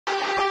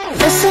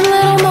Missing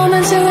little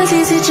moments, it was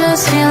easy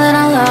just feeling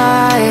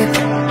alive.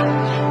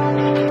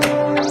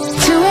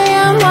 2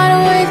 a.m. wide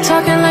awake,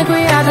 talking like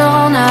we had the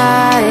whole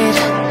night.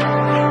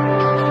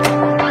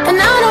 And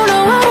I don't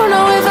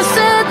know if I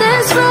said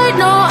this right.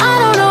 No, I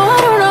don't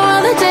know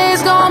how the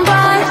days gone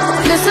by.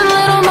 Missing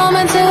little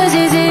moments, it was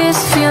easy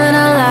just feeling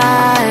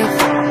alive.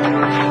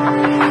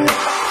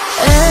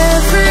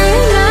 Every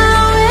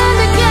now and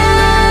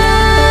again,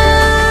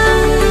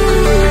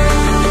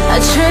 I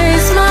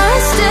trace my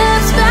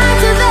steps back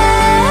to then.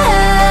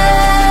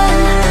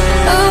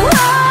 Oh,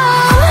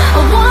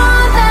 I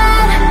want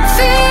that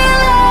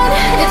feeling.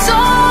 It's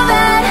all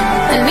that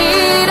I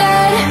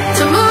needed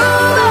to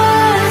move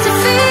on, to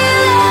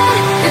feel it.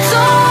 It's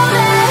all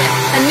that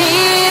I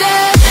needed.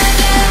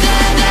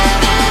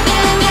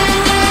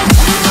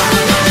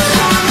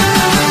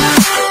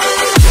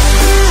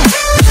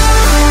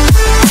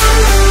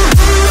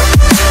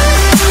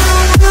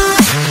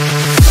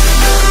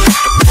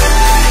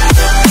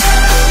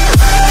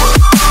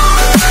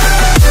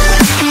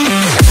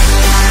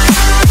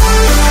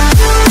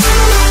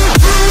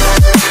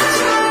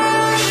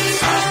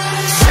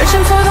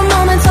 Searching for the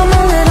moments I'm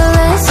a little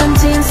less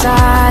empty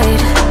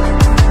inside.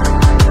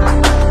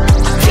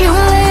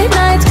 Fewer late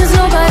nights cause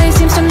nobody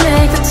seems to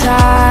make the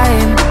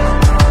time.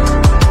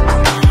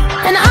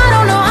 And I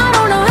don't know how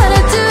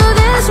to do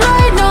this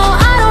right. No,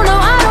 I don't know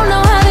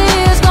how the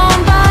years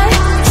gone by.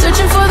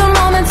 Searching for the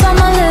moments I'm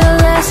a little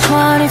less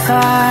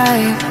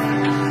 25.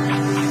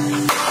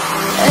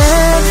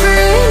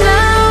 Every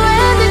now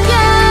and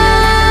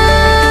again,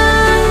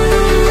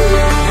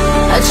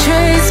 I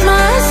trace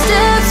my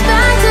steps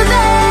back to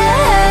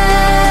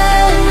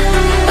then.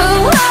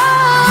 Oh,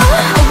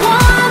 I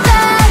want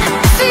that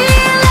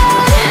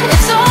feeling.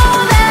 It's all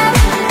that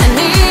I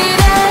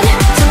needed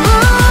to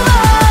move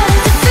on,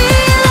 to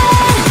feel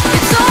it.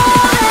 It's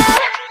all that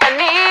I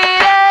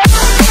needed.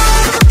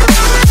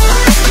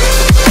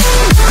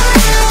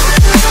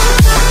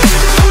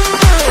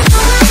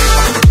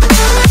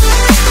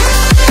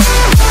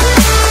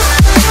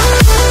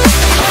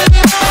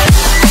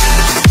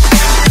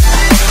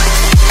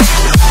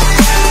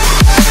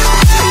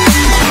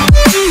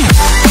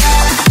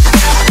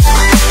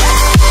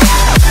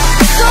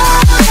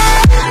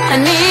 I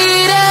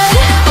needed,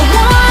 I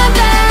want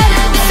that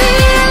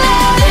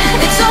feeling.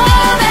 It's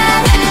all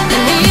that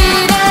I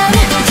needed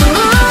to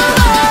move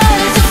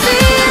on, to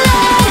feel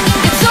it.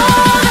 It's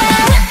all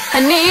that I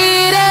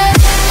needed.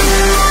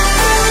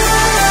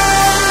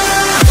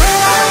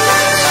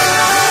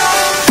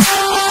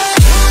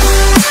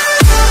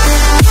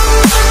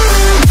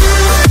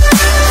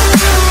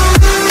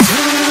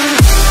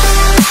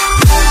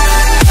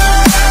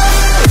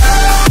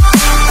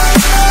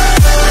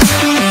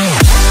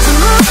 To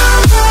move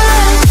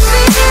on, to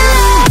feel it.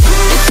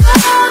 It's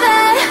all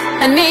that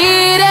I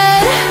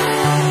needed.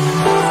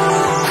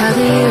 How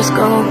the years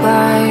go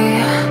by,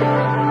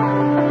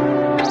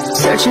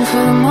 searching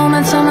for the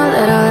moments I'm a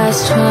little less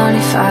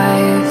 25.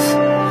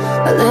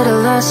 A little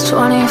less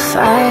 25.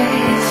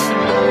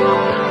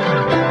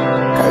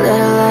 A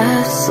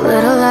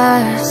little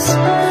less.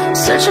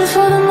 Searching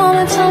for the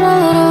moments I'm a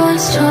little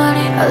less 20.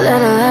 A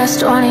little less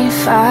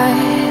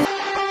 25.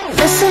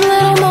 Missing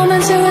little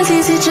moments, it was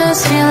easy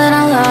just feeling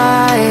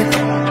alive.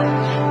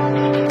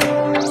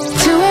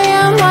 2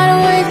 a.m. wide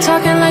awake,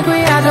 talking like we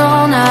had the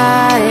whole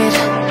night.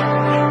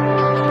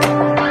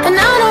 And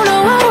I don't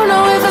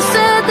know if I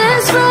said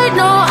this right.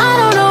 No, I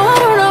don't know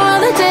how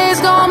the days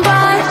gone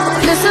by.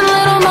 Missing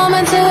little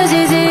moments, it was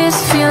easy just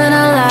feeling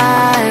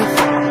alive.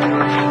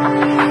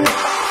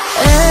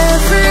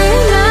 Every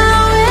now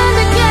and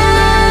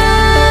again,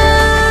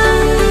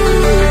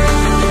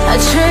 I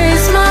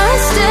trace my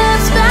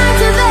steps back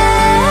to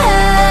then.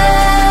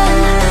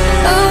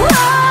 Oh,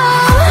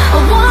 I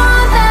want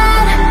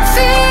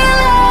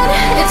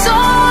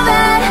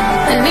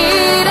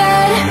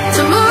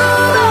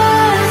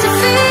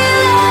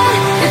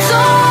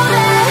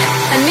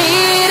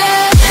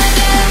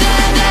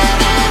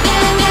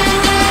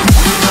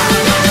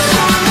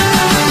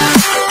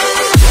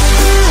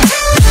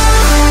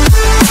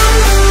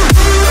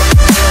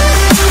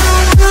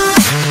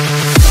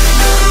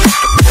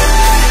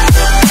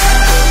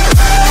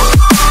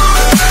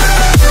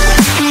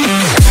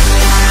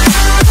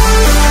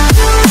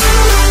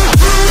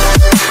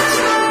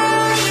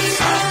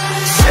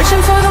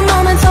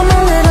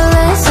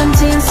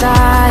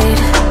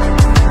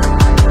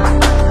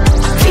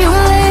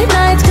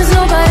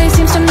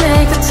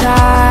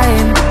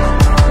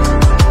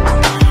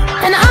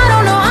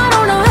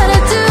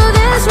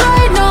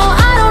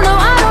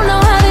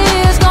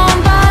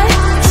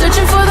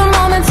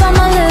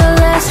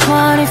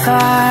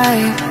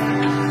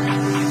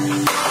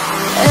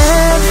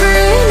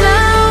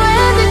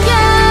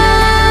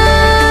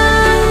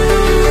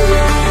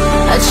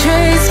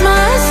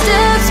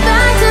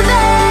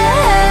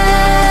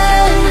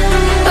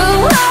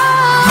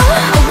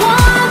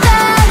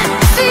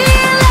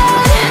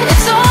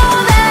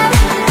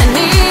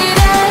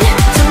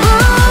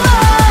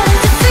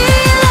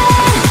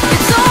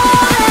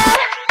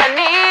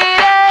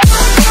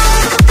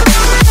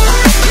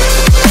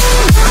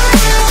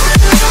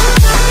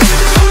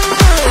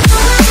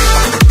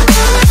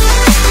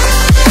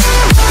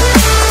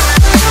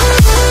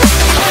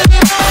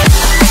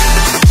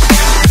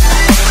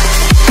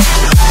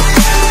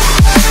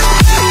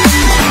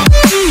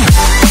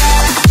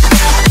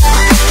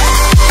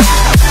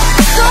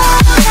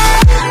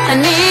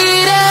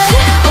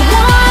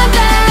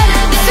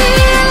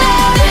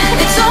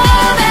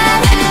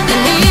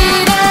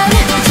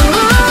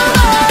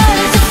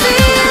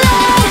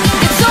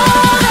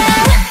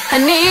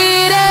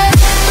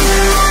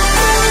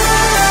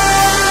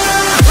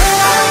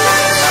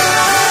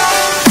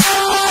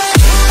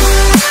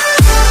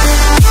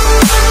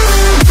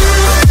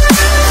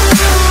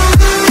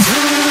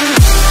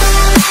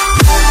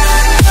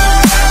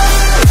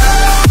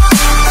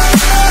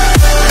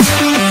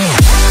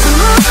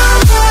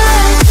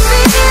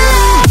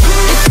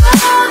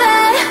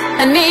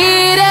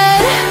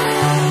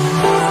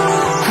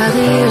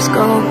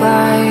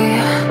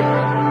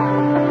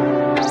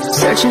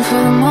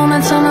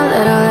moments I'm a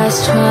little less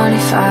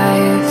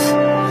 25,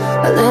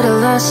 a little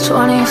less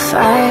 25,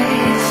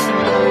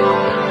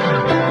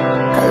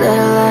 a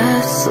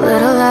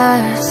little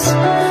less.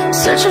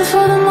 Searching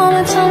for the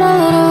moments I'm a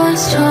little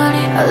less 20,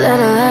 a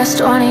little less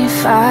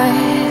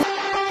 25.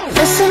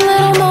 Missing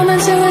little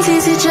moments, it was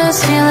easy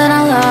just feeling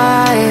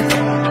alive.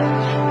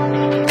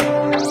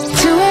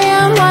 2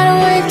 a.m. wide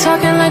awake,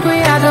 talking like we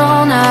had the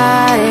whole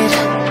night.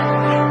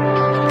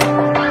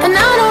 And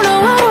I don't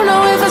know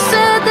if I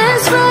said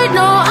this right.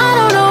 No, I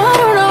don't know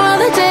how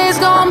the days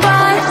gone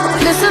by.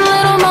 Missing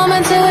little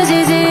moments, it was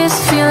easy just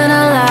feeling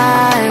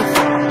alive.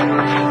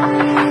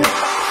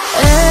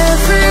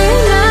 Every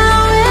now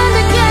and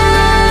again,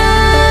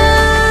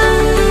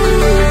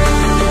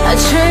 I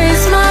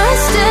trace my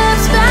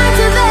steps back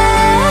to then.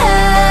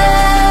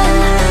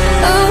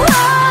 Oh,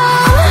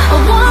 I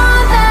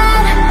want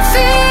that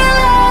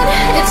feeling.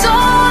 It's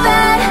all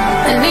that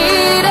I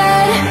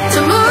needed to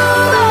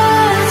move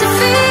on, to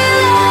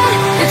feel it.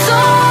 It's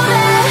all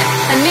that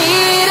I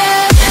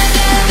needed.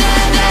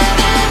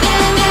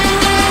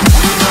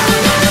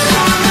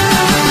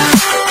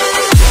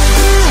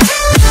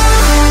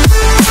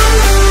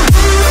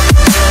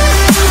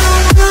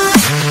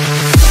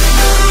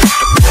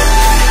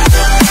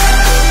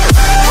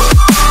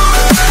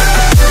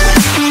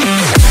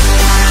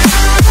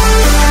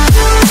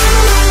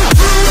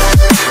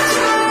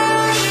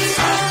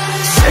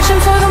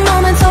 Searching for the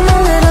moments I'm a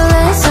little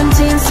less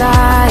empty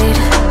inside.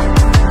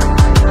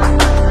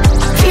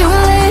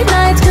 Fewer late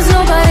nights cause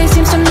nobody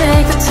seems to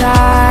make the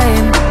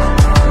time.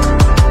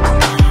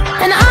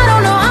 And I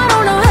don't know how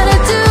to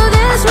do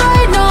this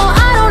right. No,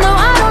 I don't know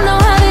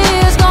how the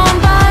years gone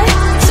by.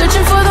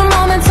 Searching for the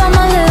moments I'm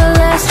a little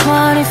less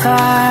 25.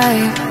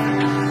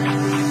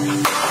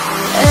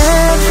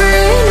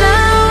 Every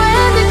now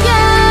and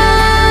again,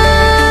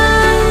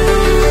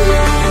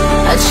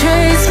 I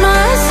trace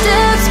my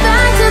steps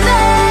back to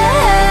then.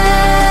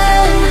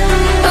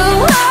 Oh,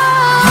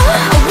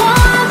 I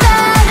want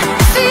that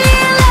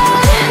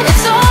feeling.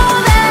 It's all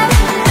that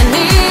I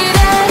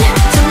needed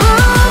to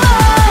move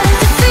on,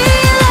 to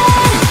feel it.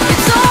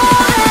 It's all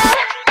that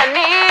I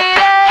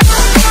needed.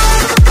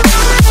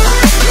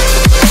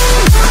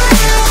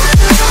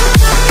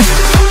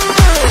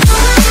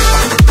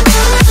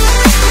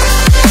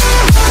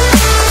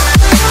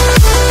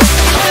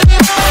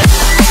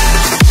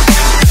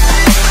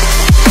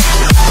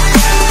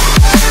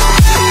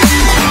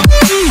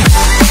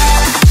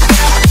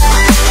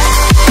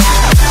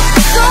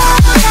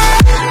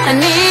 I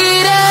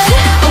needed.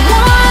 I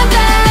want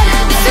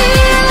that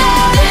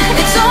feeling.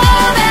 It's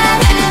all that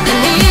I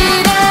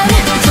needed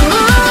to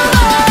move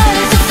on,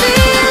 to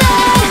feel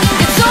it.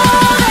 It's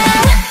all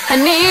that I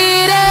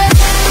needed.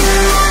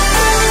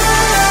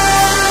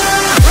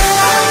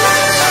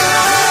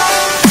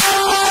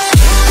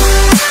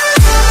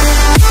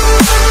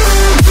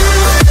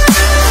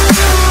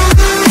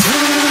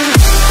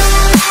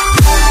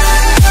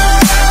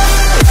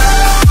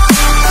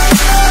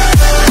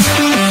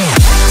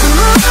 To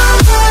move on,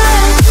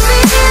 to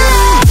feel it.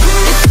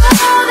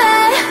 It's all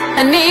that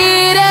I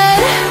needed.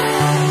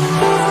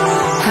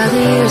 How the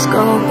years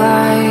go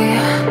by,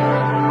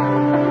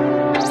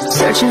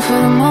 searching for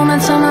the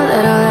moments I'm a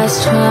little less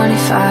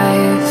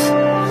 25,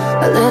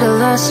 a little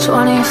less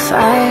 25,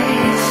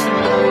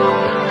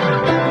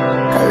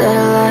 a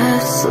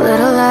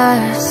little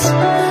less.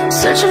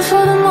 Searching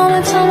for the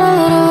moments I'm a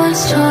little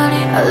less 20,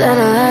 a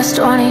little less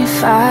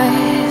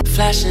 25.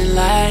 Flashing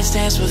lights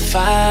dance with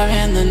fire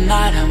in the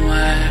night. I'm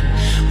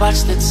wired.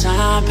 Watch the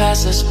time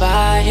pass us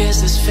by.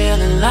 Is this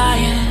feeling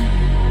lying?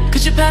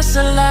 Could you pass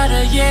the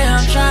lighter? Yeah,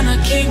 I'm trying to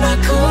keep my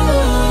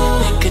cool.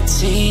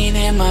 Nicotine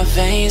in my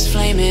veins,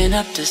 flaming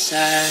up the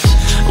sides.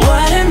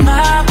 What am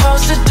I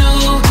supposed to do?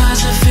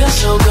 Cause it feels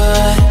so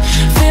good.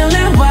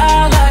 Feeling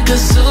wild like a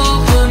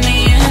zoo. Put me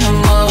in a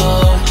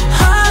mood.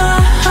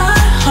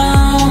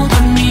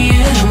 Put me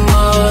in a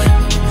mood.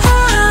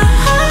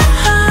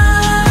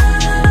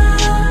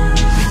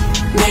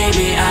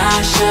 Maybe I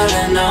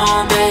should've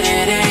known that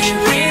it ain't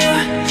real.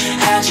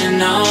 How'd you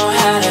know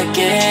how to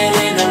get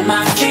into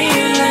my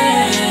feelings?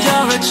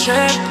 You're a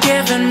trip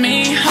giving me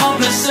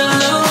hopeless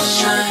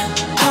solution,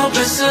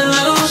 hopeless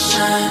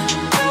solution.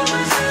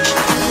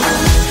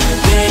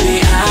 Baby,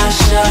 I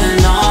should've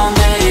known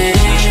that it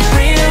ain't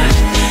real.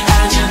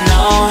 How'd you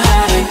know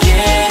how to get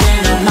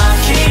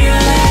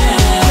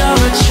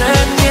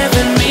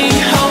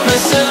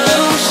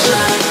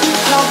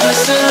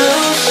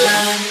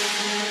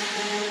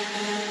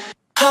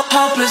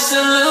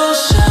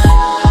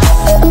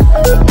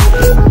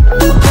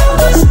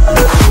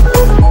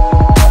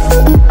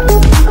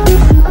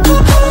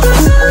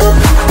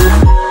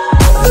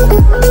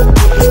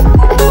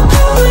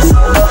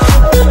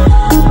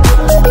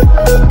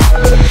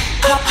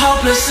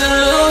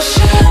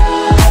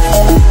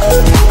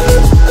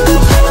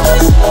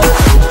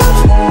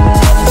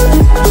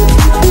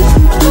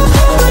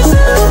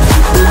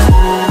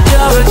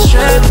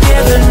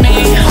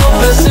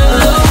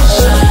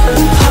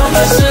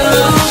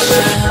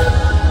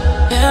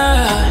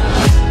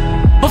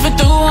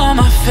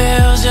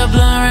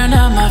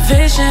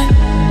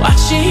illusion,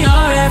 watching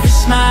your every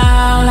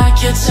smile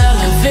like your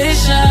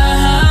television.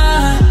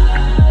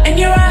 In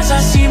your eyes I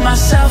see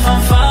myself,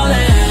 I'm falling.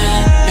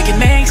 Make it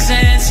make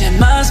sense, it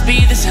must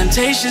be the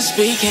temptation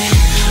speaking.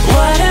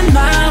 What am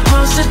I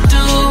supposed to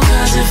do,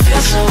 cause it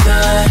feels so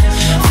good?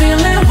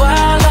 Feeling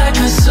wild like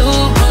a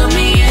zoo, put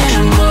me in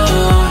a mood.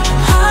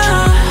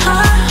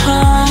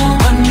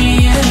 Put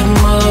me in a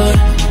mood.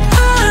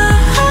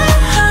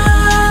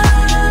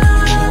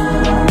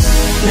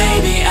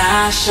 Maybe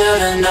I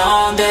should've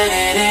known that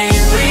it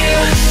ain't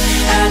real.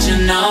 How'd you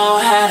know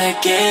how to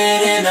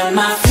get into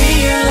my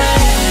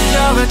feelings?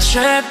 You're a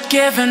trip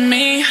giving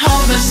me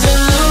hopeless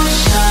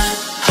solution,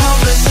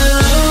 hopeless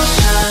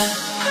solution.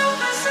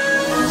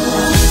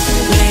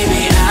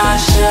 Maybe I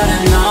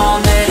should've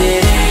known that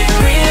it ain't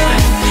real.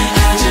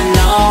 How'd you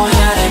know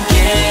how to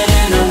get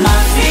into my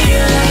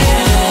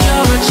feelings?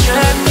 You're a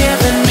trip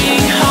giving me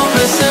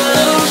hopeless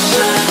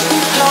solution,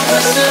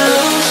 hopeless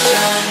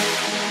solution,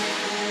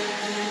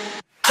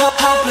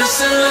 hopeless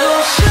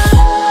solution.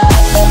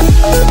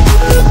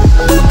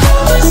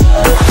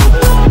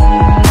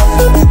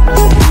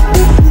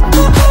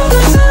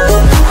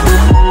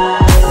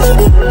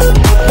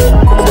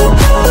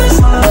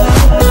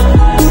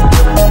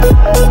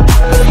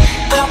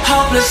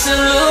 Hopeless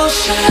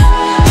solution.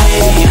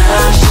 Maybe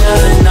I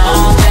should've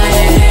known that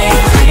it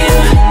ain't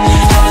real.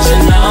 How'd you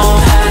know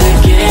how to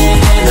get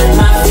into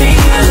my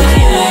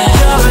feelings?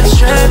 You're a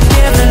trip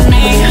giving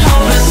me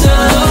hopeless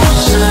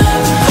solution,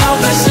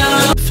 hopeless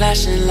solution.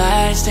 Flashing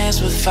lights dance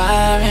with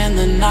fire in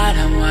the night,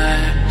 I'm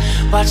wired.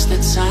 Watch the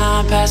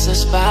time pass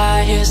us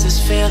by, is this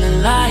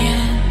feeling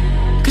lying?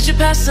 Could you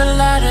pass the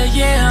lighter?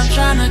 Yeah, I'm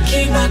trying to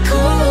keep my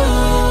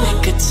cool.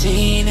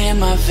 Nicotine in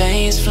my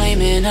veins,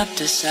 flaming up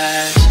the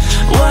sides.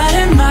 What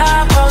am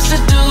I supposed to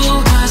do,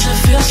 cause it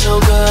feels so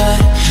good?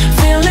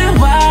 Feeling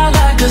wild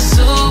like a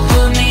zoo,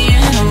 put me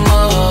in a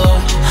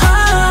mood.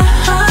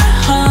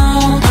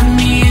 Put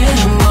me in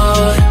a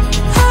mood.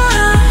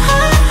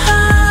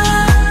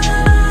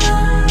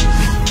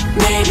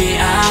 Maybe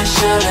I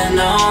should've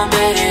known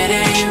that it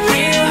ain't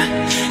real.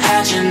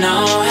 How'd you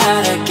know how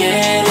to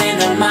get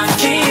into my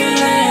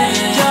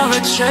feelings? You're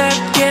a trip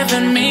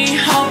giving me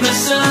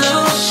hopeless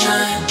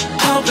solution,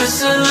 hopeless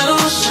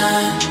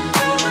solution.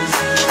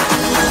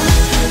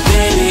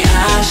 Maybe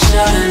I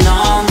should've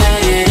known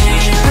that it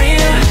ain't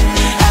real.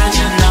 How'd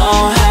you know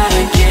how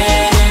to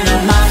get into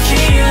my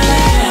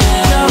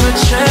feelings? You're a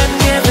trip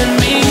giving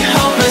me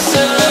hopeless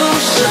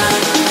solution,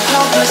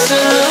 hopeless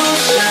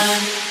solution,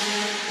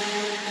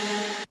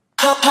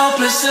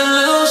 hopeless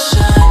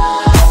solution.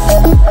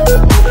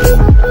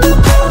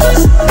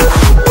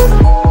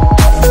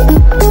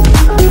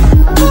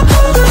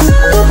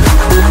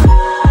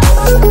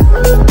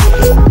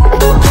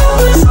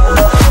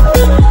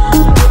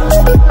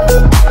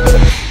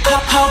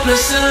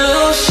 Hopeless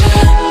solution.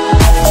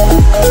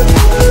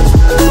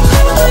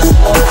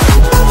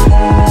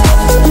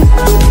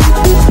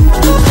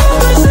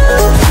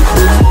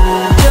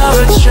 You're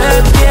a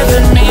trip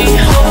giving me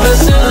hopeless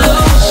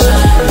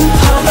solution,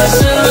 hopeless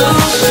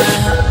solution.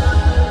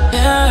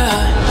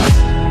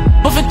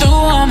 Yeah. Moving through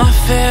all my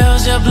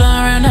feels, you're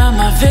blurring out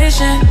my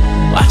vision.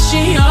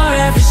 Watching your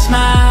every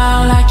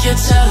smile like your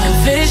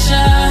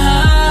television.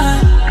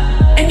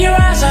 In your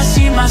eyes I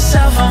see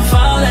myself, I'm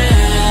falling.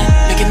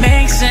 Make it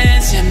make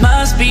sense, it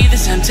must be the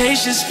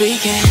temptation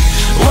speaking.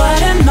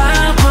 What am I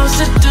supposed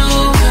to do,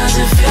 cause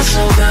it feels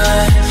so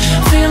good?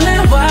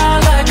 Feeling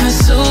wild like a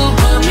zoo,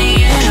 put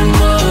me in a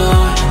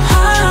mood.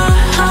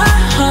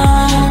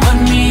 Put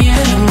me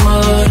in a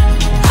mood.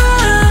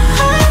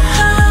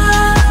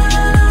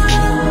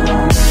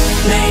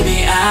 Maybe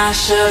I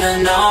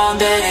should've known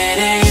that it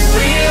ain't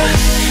real.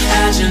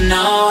 How'd you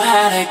know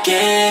how to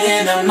get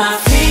into my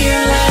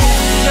feelings?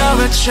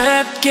 You're a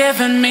trip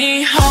giving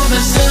me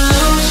hopeless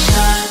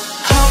solution,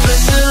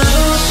 hopeless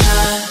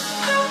solution.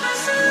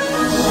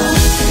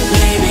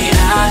 Maybe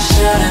I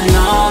should've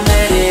known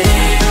that it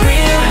ain't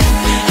real.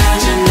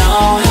 How'd you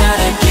know how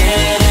to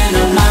get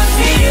into my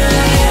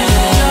feelings?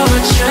 You're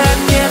a trip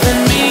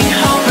giving me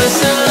hopeless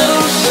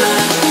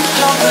solution,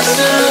 hopeless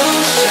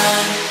solution,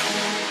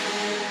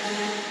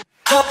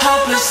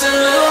 hopeless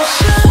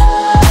solution.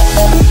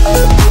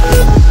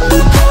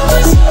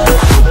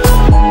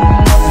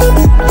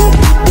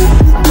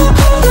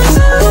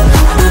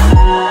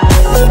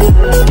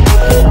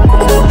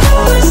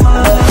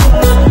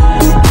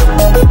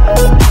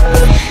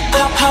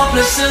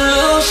 Hopeless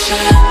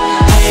solution.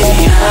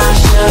 Maybe I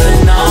should've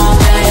known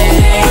that it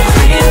ain't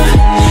real.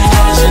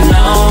 How'd you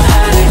know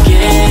how to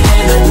get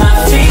into my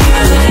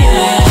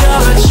feelings?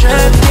 You're a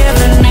trip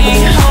giving me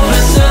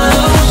hopeless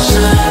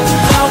solution,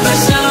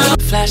 hopeless solution.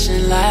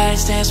 Flashing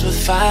lights dance with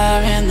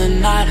fire in the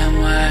night, I'm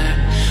wired.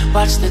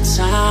 Watch the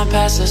time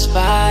pass us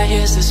by,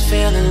 is this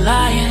feeling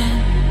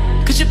lying?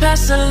 Could you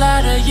pass the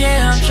lighter?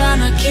 Yeah, I'm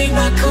trying to keep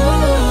my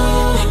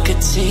cool.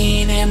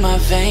 Nicotine in my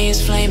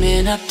veins,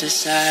 flaming up the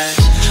sides.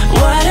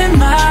 What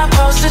am I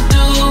supposed to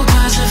do,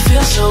 cause it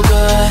feels so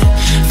good?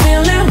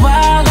 Feeling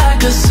wild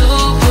like a zoo,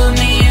 put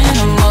me